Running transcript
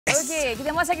Okey,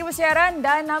 kita masih lagi bersiaran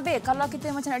dan Nabil, kalau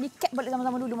kita macam nak recap balik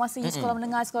sama-sama dulu masa sekolah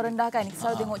menengah, sekolah rendah kan, kita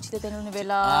selalu tengok cerita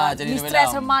telenovela.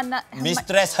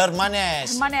 Mistress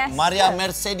Hermanes. Maria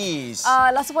Mercedes.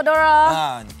 La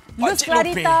Superdora. Luz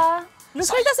Clarita.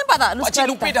 Luz Clarita sempat tak? Pakcik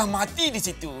Lupe dah mati di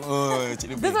situ.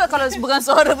 Betul kalau bukan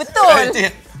suara betul.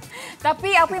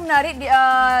 Tapi apa yang menarik,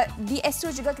 di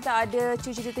Astro juga kita ada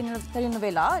cerita-cerita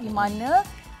telenovela di mana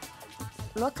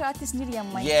lokal artis sendiri yang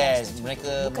mainkan. Yes,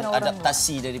 mereka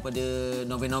mengadaptasi daripada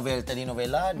novel-novel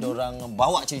telenovela, diorang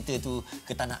bawa cerita tu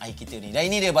ke tanah air kita ni.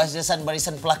 Dan ini dia barisan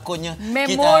pelakonnya.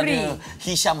 Memori. Kita ada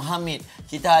Hisyam Hamid,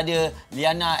 kita ada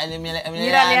Miera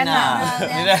Liyana.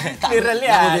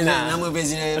 Nama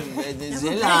beza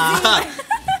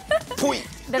Pui.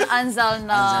 Dan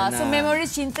Anzalna. So Memori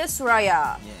Cinta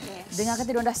Suraya. Dengan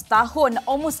kata diorang dah setahun,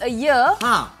 almost a year.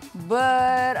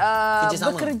 Bekerja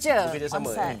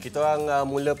sama. Kita orang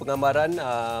mula penggambaran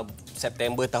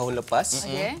September tahun lepas.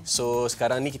 So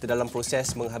sekarang ni kita dalam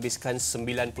proses menghabiskan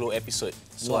 90 episod.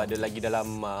 So ada lagi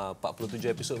dalam 47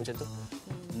 episod macam tu.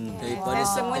 Dan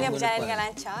semuanya berjalan dengan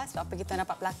lancar sebab apa kita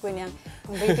dapat pelakon yang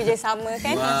memberi kerjasama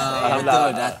kan. Betul,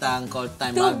 datang call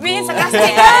time bagus. Tubin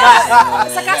sekasih ke?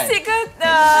 Sekasih ke?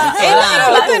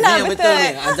 Betul.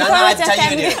 Anzalna percaya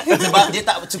dia. Sebab dia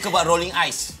tak suka buat rolling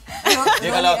eyes. Dia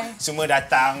kalau semua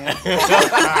datang.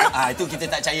 Itu kita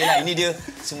tak percayalah. Ini dia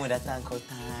semua datang call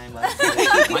time bagus.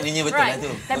 Maknanya betul lah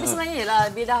tu. Tapi sebenarnya lah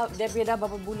dia dah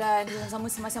berapa bulan sama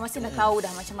masing-masing dah tahu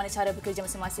dah macam mana cara bekerja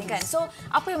masing-masing kan. So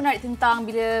apa yang menarik tentang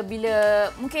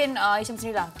bila mungkin Hisyam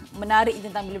sendirilah menarik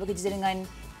tentang bila bekerja dengan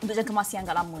untuk jangka masa yang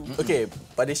agak lama ni. Okey,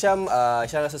 pada Hisyam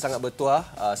rasa sangat bertuah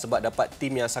sebab dapat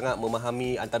tim yang sangat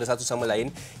memahami antara satu sama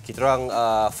lain. Kita orang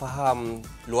faham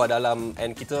luar dalam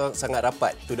and kita sangat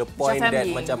rapat to the point that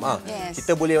macam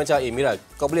kita boleh macam Miera,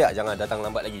 kau boleh tak jangan datang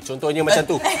lambat lagi. Contohnya macam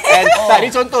tu. And tak ni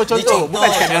contoh. Bukan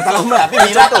cakap datang lambat. Tapi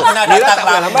Miera tak pernah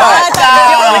datang lambat.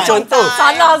 Ni contoh.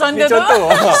 Salah contoh tu.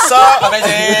 So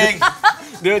amazing.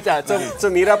 Dia macam, so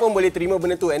Miera pun boleh terima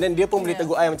benda tu and then dia pun boleh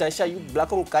tegur I macam Aisyah, you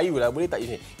berlakon kayu lah, boleh tak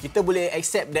ini? Kita boleh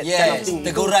accept that kind of thing.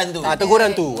 Teguran tu.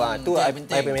 Teguran tu. Tu I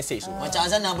punya message tu. Macam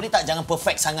Anzalna, boleh tak jangan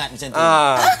perfect sangat macam tu?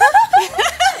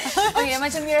 Okey,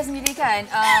 macam Miera sendiri kan,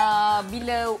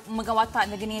 bila memegang watak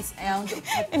negeri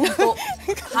untuk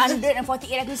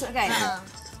 148 episod kan,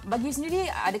 bagi you sendiri,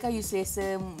 adakah you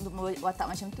selesa untuk watak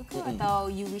macam tu ke atau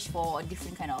you wish for a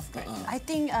different kind of character? I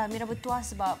think Miera bertuah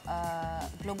sebab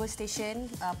Global Station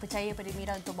percaya pada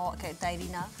Miera untuk bawa karakter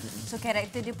Irina. So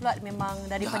karakter dia pula memang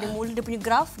daripada mula dia punya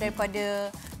graf,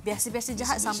 daripada biasa-biasa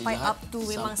jahat sampai up to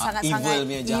memang sangat-sangat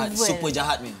evil, jahat, super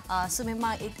jahat ni. So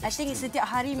memang I think setiap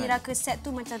hari Miera ke set tu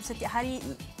macam setiap hari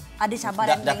ada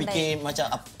cabaran dah fikir macam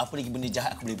apa lagi benda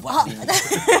jahat aku boleh buat hari ni.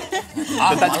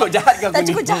 Tak cukup jahat ke aku ni? Tak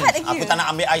cukup jahat lagi. Aku tak nak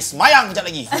ambil air semayang kejap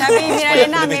lagi. Tapi Miera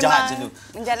Liyana memang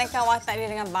menjalankan watak dia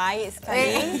dengan baik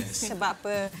sekali. Sebab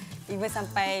apa, even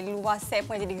sampai luar set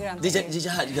pun jadi geram. Dia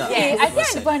jahat juga. I think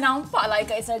I pernah nampak lah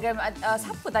kat Instagram,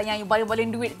 siapa tak yang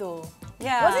baling-baling duit tu?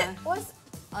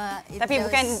 Tapi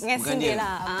bukan dengan scene dia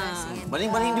lah.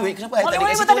 Baling-baling duit, kenapa I tak ada kat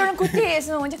Baling-baling situ? tak ada orang kutip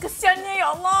semua. Macam kesiannya, ya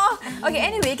Allah. Okay,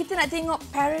 anyway, kita nak tengok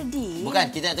parody.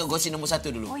 Bukan, kita nak tengok gosip nombor 1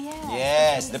 dulu. Oh, yes.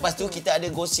 Yes. Lepas tu kita ada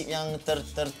gosip yang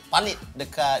terpalit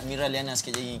dekat Miera Liyana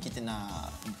sikit lagi. Kita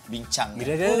nak bincang.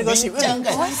 Miera Liyana ada gosip ke? Kan?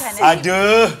 Ada.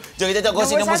 Jom kita tengok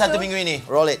gosip nombor 1 minggu ini.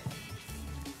 Roll it.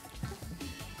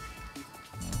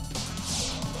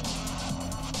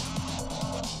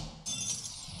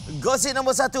 Gosip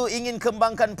nombor 1, ingin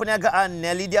kembangkan perniagaan.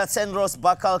 Nelidia Senros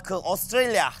bakal ke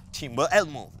Australia, timba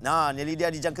ilmu. Nelidia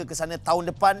dijangka ke sana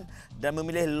tahun depan dan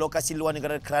memilih lokasi luar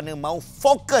negara kerana mau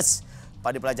fokus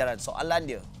pada pelajaran. Soalan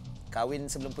dia, kahwin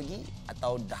sebelum pergi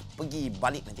atau dah pergi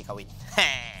balik nanti kahwin?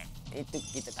 Itu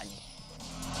kita tanya.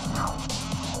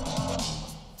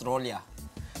 Australia.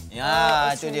 Ya,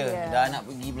 itu dia. Dah nak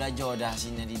pergi belajar dah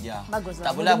sini Nelidia. Bagus.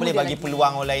 Tak apalah, boleh bagi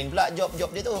peluang orang lain pula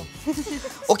job dia tu.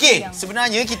 Okey,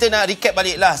 sebenarnya kita nak recap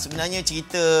baliklah. Sebenarnya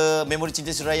cerita Memori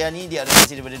Cinta Suraya ni dia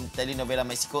adaptasi daripada telenovela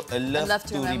Mexico A Love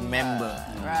to Remember.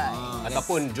 Right.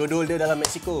 Ataupun judul dia dalam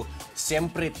Mexico,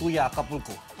 Siempre Tuya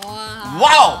Acapulco.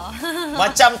 Wow!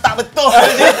 Macam tak betul.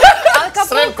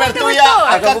 Siempre Tuya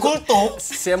Acapulco.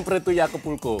 Siempre Tuya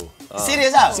Acapulco.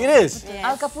 Serius ah? Serius?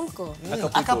 Acapulco.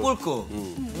 Acapulco.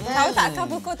 Tahu tak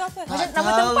Acapulco tu apa? Macam nama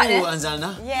tempat dia? Anzalna.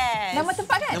 Yes. Nama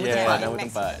tempat kan? Nama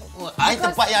tempat.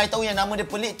 Tempat yang I tahu yang nama dia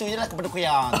pelik tu je lah, kepada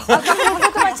Kuyang. Acapulco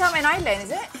tu macam an island,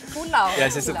 is it? Pulau. Ya,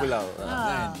 satu pulau.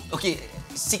 Okey,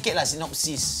 sikitlah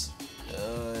sinopsis.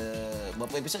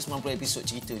 Berapa episod? 90 episod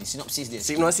cerita ni. Sinopsis dia.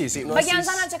 Sinopsis. Bagi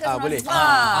Anzalna cakap boleh.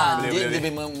 Dia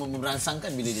lebih merangsangkan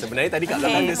bila dia. Sebenarnya tadi kat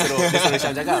belakang dia suruh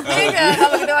Syam cakap. Boleh ke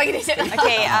kalau kita bagi dia cakap?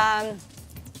 Okay,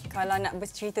 kalau nak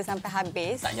bercerita sampai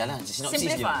habis. Tak jalan, sinopsis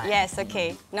je. Simplify. Yes,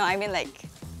 okay. No, I mean like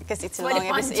because it's a Sebab long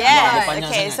dia episode. panjang. Yeah, Dia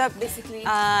panjang okay. sangat. So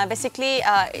Basically,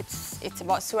 it's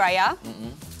about Suraya.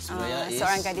 Suraya is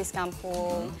Seorang gadis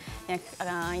kampung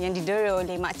yang didera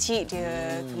oleh makcik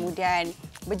dia. Kemudian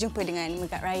berjumpa dengan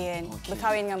Megat Ryan,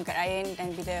 berkahwin dengan Megat Ryan, dan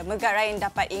bila Megat Ryan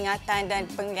dapat ingatan dan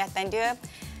penglihatan dia,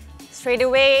 straight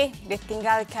away dia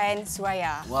tinggalkan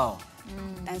Suraya. Wow.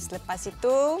 Dan selepas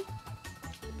itu,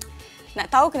 nak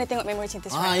tahu kena tengok Memori Cinta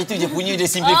Suraya. Itu je punya dia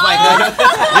simplify kan.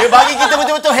 Dia bagi kita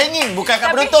betul-betul hanging, bukan kat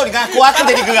penonton. Dengan aku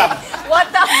jadi geram.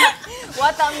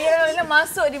 Watak Miera Liyana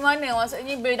masuk di mana?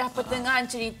 Maksudnya bila dah pertengahan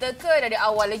cerita ke dari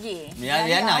awal lagi? Miera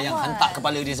Liyana yang hantar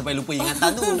kepala dia sampai lupa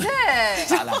ingatan tu.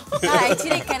 Salah.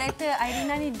 Actually karakter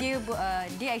Irina ni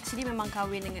dia actually memang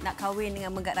nak kahwin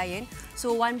dengan Megat Ryan.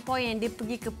 So one point yang dia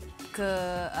pergi ke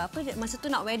apa masa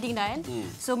tu nak wedding dah kan.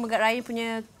 So Megat Ryan punya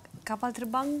kapal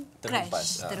terbang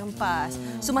terhempas.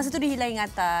 So masa tu dia hilang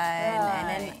ingatan. And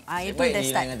then itu dah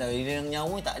start. Dia hilang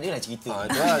nyawa tak adalah cerita.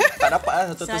 Tak dapat lah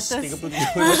 137.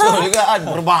 Betul juga kan.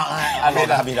 Berbak. Habis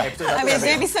dah. Habis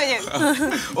 2 episod je.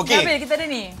 Okey. Apa kita ada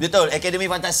ni? Betul. Akademi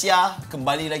Fantasia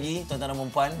kembali lagi tuan-tuan dan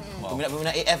puan-puan.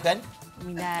 Peminat-peminat AF kan?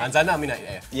 Anzalna minat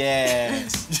Ep. Yes.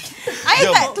 I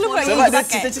tak terlupa Sebab dia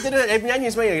cita-cita dia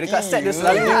menyanyi sebenarnya. Dekat set dia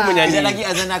selalu menyanyi. Sekejap lagi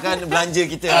Anzalna akan belanja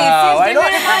kita. Why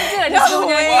not?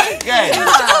 Kan?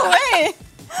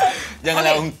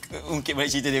 Janganlah ungkit balik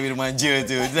cerita dia remaja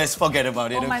tu. Let's forget about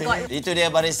it. Oh my God. Itu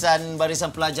dia barisan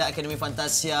pelajar Akademi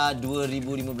Fantasia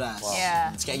 2015.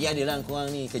 Yeah. Sikit lagi ada lah korang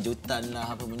ni kejutan lah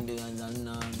apa benda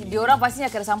Anzalna. Diorang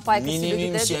pastinya akan sampai ke studio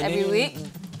kita every week.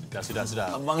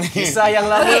 Sudah. Abang ni. Kisah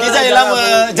yang lama. Kisah yang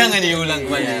lama. Jangan diulang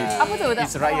kembali. Apa tu?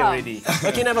 It's right already.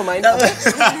 Okay, never mind.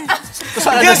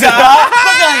 Soalan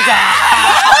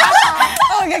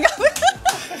Oh, gagal.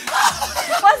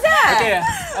 What's that? Okay,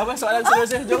 apa soalan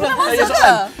seterusnya? Jom lah, tanya Masa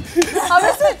soalan.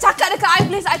 Habis tu cakap dekat I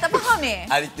please, I tak faham ni.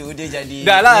 Hari tu dia jadi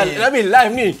Dah lah, ni, Nabil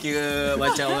live ni. kira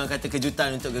macam orang kata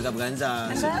kejutan untuk Gegar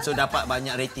Berganza. So dapat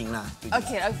banyak rating lah.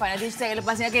 Okay, fine. Nanti saya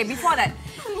lepas ni. Okay, before that.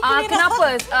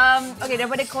 Kenapa? Okay,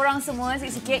 daripada korang semua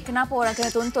sikit-sikit, kenapa orang kena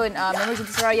tonton Memori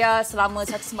Cinta Suraya selama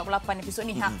 148 episod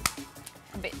ni?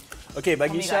 Ambil. Okay,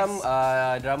 bagi Kami Syam,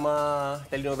 drama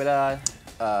telenovela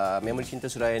Memori Cinta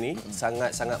Suraya ni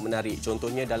sangat-sangat menarik.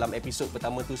 Contohnya dalam episod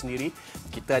pertama tu sendiri,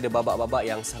 kita ada babak-babak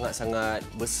yang sangat-sangat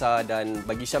besar dan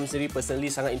bagi Syam sendiri personally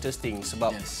sangat interesting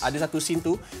sebab ada satu scene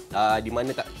tu di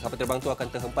mana kapal terbang tu akan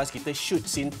terhempas. Kita shoot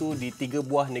scene tu di 3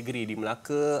 buah negeri, di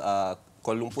Melaka,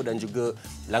 Kuala Lumpur dan juga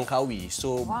Langkawi.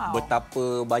 So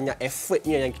betapa banyak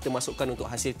effortnya yang kita masukkan untuk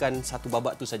hasilkan satu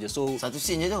babak tu saja. So Satu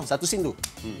scene je tu. satu scene tu.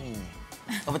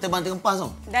 Kapal terbang terhempas tu.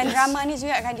 Dan drama ni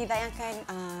juga akan ditayangkan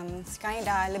sekarang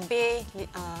dah lebih 10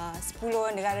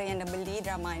 negara yang dah beli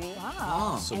drama ni.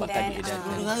 So And bakal then, diedit.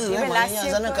 Negara even kan. last Maknanya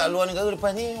year Azana pun- kat luar negara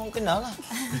lepas ni orang kenal lah.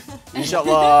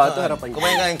 InsyaAllah, tu harapan Kau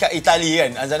bayangkan kat Itali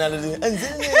kan. Azana dulu.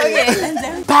 Azana. Okay.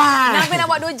 Kenapa nak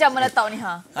buat 2 jam meletak ni?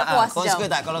 Tak puas Korang jam. suka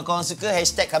tak? Kalau korang suka,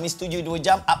 hashtag kami setuju 2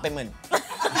 jam, up payment.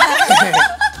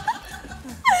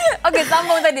 Okay,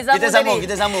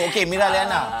 Kita sambung. Okey, Miera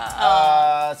Liyana.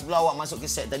 Sebelum awak masuk ke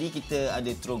set tadi, kita ada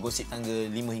throw gosip tanggal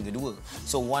 5 hingga 2.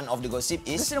 So, one of the gossip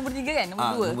is... Gosip nombor 3 kan?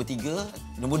 Nombor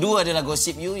 2. Nombor 2 adalah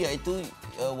gosip you, iaitu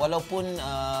walaupun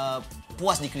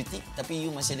puas dikritik, tapi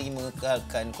you masih lagi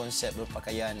mengekalkan konsep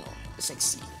berpakaian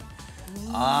seksi.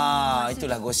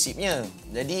 Itulah gosipnya.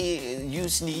 Jadi, you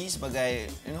sendiri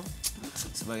sebagai,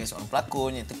 sebagai seorang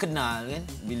pelakon yang terkenal kan,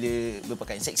 bila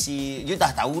berpakaian seksi, you dah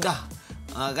tahu dah.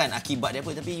 Kan akibat dia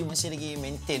apa, tapi you masih lagi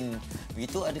maintain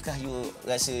begitu. Adakah you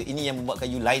rasa ini yang membuatkan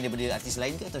you lain daripada artis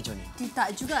lain ke atau macam mana? Tidak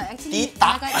juga actually.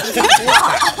 Tidak.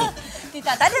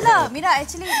 Tak ada lah. Mira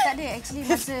actually tak ada. Actually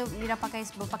masa Mira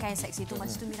berpakaian seksi tu,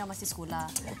 masa tu Mira masih sekolah.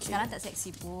 Sekarang tak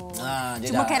seksi pun.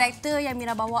 Cuma karakter yang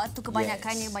Mira bawa tu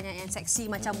kebanyakannya banyak yang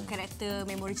seksi, macam karakter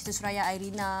Memori Cinta Suraya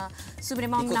Irina. So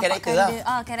memang ikut menampakkan karakter dia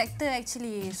karakter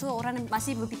actually. So orang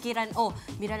masih berfikiran, oh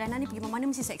Miera Liyana ni pergi mana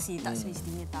mesti seksi. Tak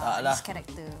semestinya tak. Taklah. Karakter.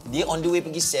 Dia on the way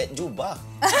pergi set jubah.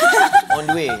 On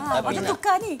the way. Tapi Kita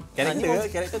tukar ni.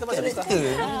 Karakter tu pasal besar.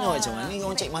 macam mana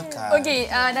orang cek makan. Okey,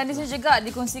 dan di sini juga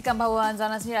dikongsikan bahawa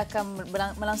Anzalna sendiri akan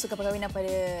melangsungkan perkahwinan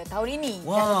pada tahun ini.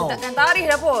 Wow. Dan letakkan tarikh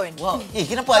dah pun. Wow.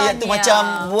 Kenapa ayat tu macam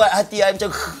buat hati I macam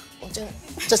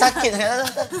sakit sangat.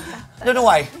 I don't know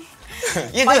why.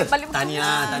 Ya ke?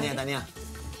 Tahniah.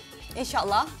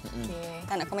 InsyaAllah. Okey.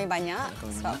 Tak nak komen banyak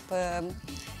sebab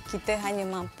kita hanya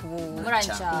mampu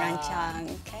merancang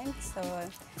kan. So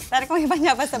tak ada komen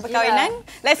banyak pasal perkahwinan.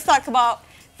 Let's talk about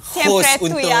siempre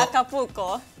tu ya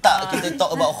Acapulco. Tak, kita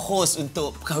talk about host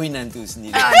untuk perkahwinan tu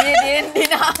sendiri. Dia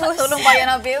nak tolong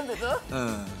bayar Nabil untuk tu.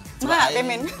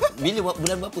 payment. Bila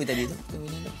bulan berapa tadi tu?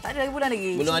 Tak ada bulan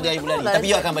lagi. Belum ada bulan lagi. Tapi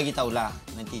you akan bagi tahulah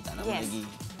nanti tak lama lagi.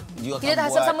 You akan Kita dah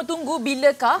sama-sama tunggu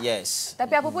bilakah. Yes.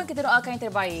 Tapi apa pun kita doakan yang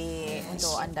terbaik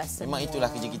untuk anda semua. Memang itulah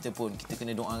kerja kita pun. Kita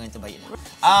kena doakan yang terbaik.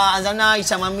 Anzalna,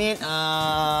 Hisyam Hamid,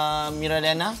 Miera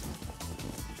Liyana.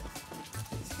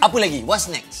 Apa lagi? What's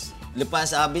next?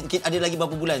 Lepas habis, ada lagi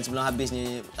berapa bulan sebelum habis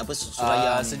ni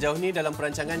Suraya ni? Sejauh ni dalam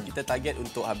perancangan kita target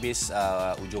untuk habis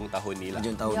ujung tahun ni lah.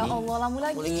 Hujung tahun Ya ni. Allah, lama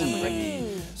lagi.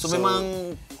 So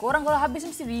memang Korang kalau habis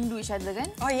mesti rindu each other kan?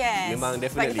 Oh yes. Memang Sebab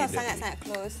definitely. kita sangat-sangat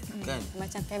close. Kan?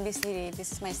 Macam family sendiri. This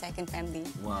is my second family.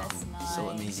 wow, so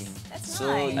amazing. That's So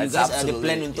nice. you That's guys ada absolutely,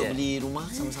 plan untuk yeah. beli rumah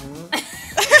sama-sama?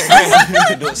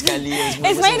 Duduk sekali semua.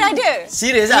 Sebenarnya dah ada.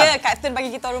 Serius Ya, ah? Kak Tun bagi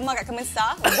kita rumah kat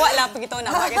Kemensah. Buatlah apa kita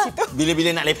nak buat kat situ. Bila-bila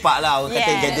nak lepak lah, orang kata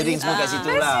Yes. gathering semua kat situ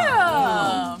lah.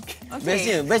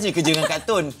 Okay. Bestnya kerja dengan Kak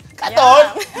Tun. Kak Tun!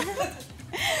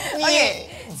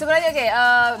 Okay. Sebenarnya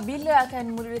bila akan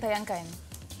mula ditayangkan?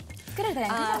 Kena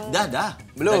ditayangkan tak? Dah.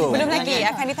 Belum. Belum lagi.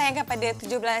 Akan ditayangkan pada 17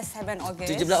 bulan Ogos.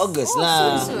 17 Ogos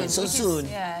lah. soon. So Which is- soon.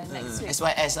 yeah, next week.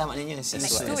 SYS lah maknanya. Next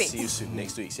So, 2 weeks. see you soon.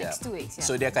 Next 2 weeks, yeah. Next 2 weeks, yeah.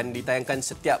 So dia akan ditayangkan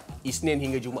setiap Isnin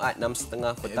hingga Jumaat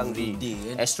 6.30 petang Every di day,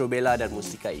 kan? Astro Bella dan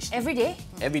Mustika HD. Every day?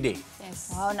 Every day.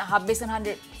 Yes. Wow, nak habiskan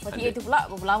 148 tu pula,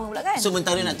 berapa lama pula kan? So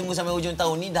mentara nak tunggu sampai hujung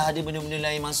tahun ni, dah ada benda-benda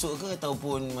lain masuk ke?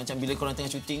 Ataupun macam bila korang tengah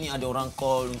syuting ni, ada orang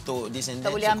call untuk this and that?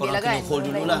 Tak boleh So ambil korang lah kena kan? hold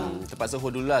dulu lah. Terpaksa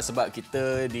hold dulu lah sebab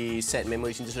kita di set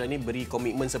Memori Cinta Suraya ni beri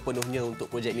komitmen sepenuhnya untuk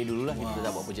projek ni dululah. Kita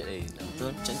tak buat projek lain. Betul?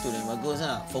 Macam tu lah. Bagus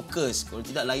lah. Fokus. Kalau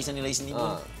tidak lari sana lari sini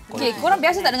pun. Okay, korang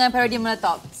biasa tak dengan parody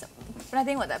MeleTOP? Pernah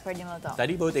tengok tak parody MeleTOP?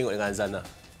 Tadi baru tengok dengan Anzalna.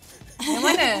 Yang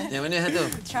mana? Yang mana satu?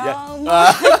 Trauma.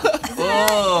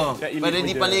 Oh, Kat ini pada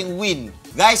ni punya. paling win.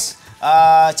 Guys,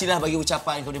 silah bagi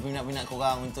ucapan kepada peminat-peminat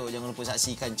korang untuk jangan lupa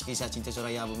saksikan kisah cinta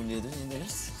Suraya apa benda tu.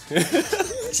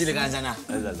 Silakan Anzalna.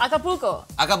 Acapulco.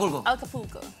 Acapulco.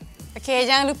 Acapulco. Okey,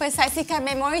 jangan lupa saksikan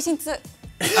Memori Cinta...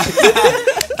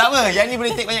 Tak apa, yang ni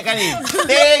boleh take banyak kali.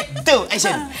 Take 2,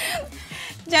 action.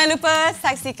 Jangan lupa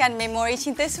saksikan Memori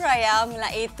Cinta Suraya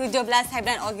mulai 17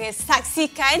 bulan Ogos.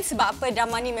 Saksikan sebab apa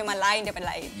drama ni memang lain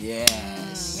daripada lain.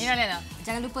 Yes. Miera Liyana.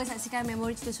 Jangan lupa saksikan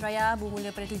Memori Cinta Suraya bermula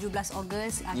pada 17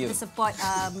 Ogos. Ya. Kita support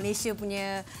Malaysia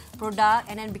punya produk,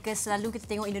 and then because selalu kita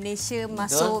tengok Indonesia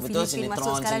masuk, betul, Filipin sinetron,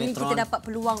 masuk. Sekarang ni sinetron. kita dapat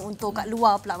peluang untuk kat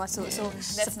luar pula masuk. So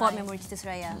support nice. Memori Cinta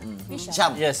Suraya.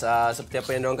 Syam. Yes, seperti apa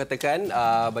yang diorang katakan,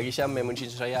 bagi Syam, Memori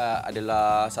Cinta Suraya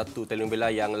adalah satu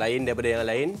telenovela yang lain daripada yang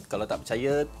lain. Kalau tak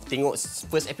percaya, tengok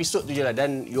first episode tu je lah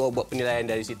dan you all buat penilaian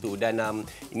dari situ. Dan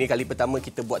ini kali pertama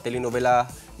kita buat telenovela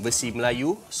versi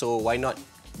Melayu, so why not?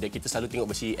 Dan kita selalu tengok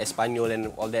versi Espanyol and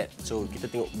all that. So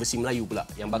kita tengok versi Melayu pula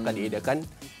yang bakal diedarkan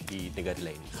di negara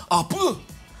lain. Apa?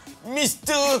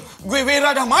 Mr.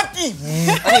 Guevara dah mati.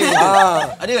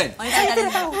 Ada kan? Saya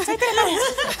tidak tahu.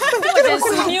 Macam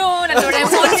Sunyo dan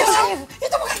Doraemon.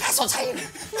 Itu bukan kasut saya.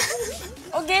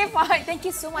 Okay, fine. Thank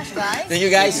you so much, guys. Thank you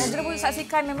guys. Dan jangan lupa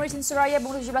saksikan Memori Cinta Suraya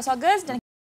bermula 17 Ogos dan